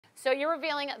So you're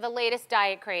revealing the latest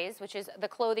diet craze, which is the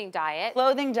clothing diet.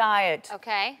 Clothing diet.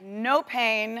 Okay. No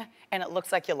pain, and it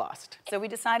looks like you lost. So we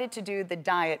decided to do the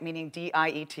diet, meaning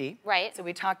D-I-E-T. Right. So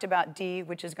we talked about D,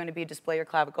 which is going to be display your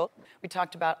clavicle. We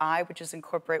talked about I, which is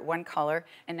incorporate one color.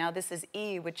 And now this is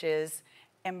E, which is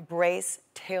embrace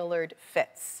tailored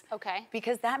fits. Okay.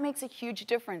 Because that makes a huge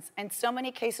difference. In so many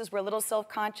cases, we're a little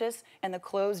self-conscious and the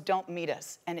clothes don't meet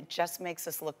us and it just makes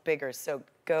us look bigger. So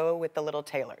go with the little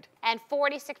tailored. And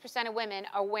 46% of women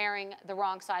are wearing the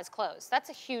wrong size clothes. That's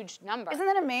a huge number. Isn't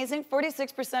that amazing?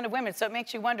 46% of women. So it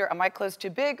makes you wonder, are my clothes too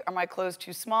big? Are my clothes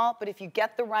too small? But if you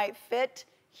get the right fit,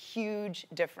 huge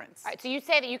difference. All right, so you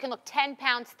say that you can look 10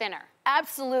 pounds thinner.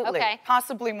 Absolutely. Okay.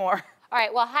 Possibly more. All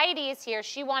right, well, Heidi is here.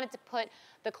 She wanted to put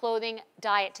the clothing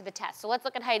diet to the test. So let's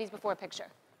look at Heidi's before picture.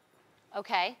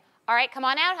 Okay. All right, come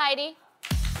on out, Heidi.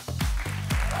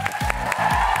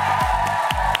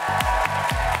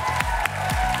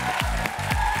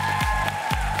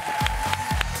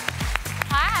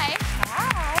 Hi.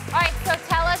 Hi. All right, so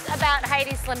tell us about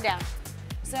Heidi's Slim Down.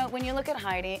 So when you look at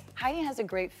Heidi, Heidi has a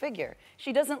great figure.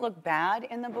 She doesn't look bad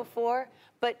in the before,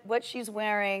 but what she's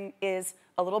wearing is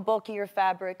a little bulkier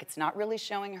fabric. It's not really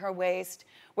showing her waist.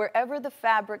 Wherever the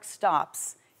fabric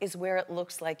stops is where it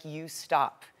looks like you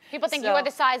stop. People think you are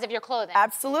the size of your clothing.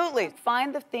 Absolutely.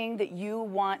 Find the thing that you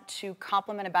want to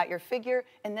compliment about your figure.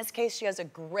 In this case, she has a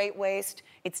great waist.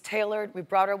 It's tailored. We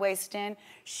brought her waist in.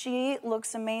 She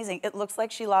looks amazing. It looks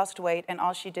like she lost weight, and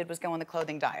all she did was go on the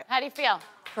clothing diet. How do you feel?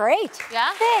 Great.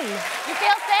 Yeah? Thin. You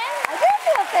feel thin? I do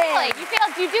feel thin. Really?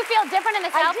 You do feel different in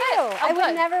this outfit? I do. Oh, I would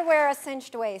good. never wear a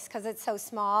cinched waist because it's so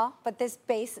small, but this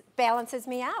base balances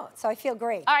me out, so I feel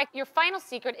great. All right, your final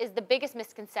secret is the biggest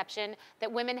misconception that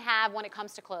women have when it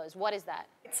comes to clothes. What is that?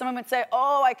 Someone would say,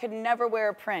 oh, I could never wear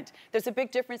a print. There's a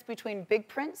big difference between big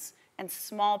prints and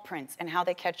small prints and how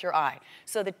they catch your eye.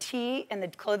 So the T in the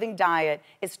clothing diet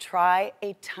is try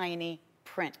a tiny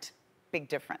print. Big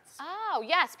difference. Oh,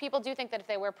 yes. People do think that if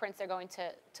they wear prints, they're going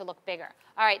to look bigger.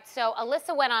 All right, so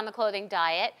Alyssa went on the clothing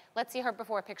diet. Let's see her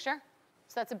before picture.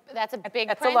 So that's a big print.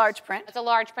 That's a large print. That's a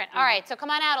large print. All right, so come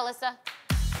on out, Alyssa.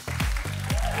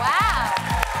 Wow.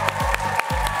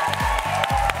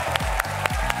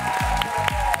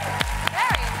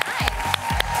 Very nice.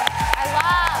 I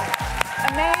love.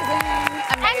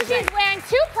 Amazing. Amazing. And she's wearing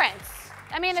two prints.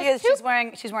 I mean,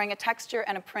 She's wearing a texture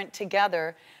and a print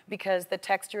together because the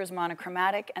texture is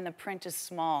monochromatic and the print is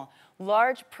small.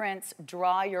 Large prints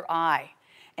draw your eye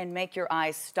and make your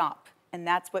eyes stop, and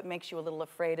that's what makes you a little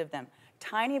afraid of them.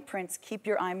 Tiny prints keep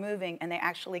your eye moving and they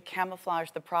actually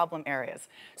camouflage the problem areas.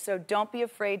 So don't be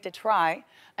afraid to try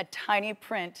a tiny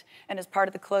print, and as part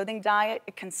of the clothing diet,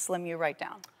 it can slim you right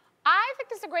down. I think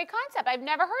this is a great concept. I've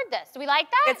never heard this. Do we like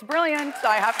that? It's brilliant,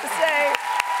 I have to say.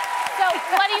 So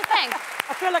what do you think?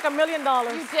 I feel like $1 million.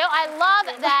 You do? I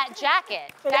love that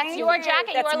jacket. That's your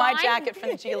jacket, That's your my line? jacket from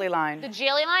the Geely line. The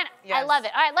Geely line? Yes. I love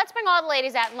it. All right, let's bring all the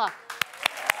ladies out and look.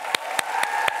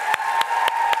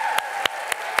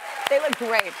 They look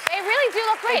great. They really do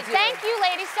look great. They do. Thank you,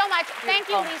 ladies, so much. Thank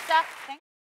you, Lisa.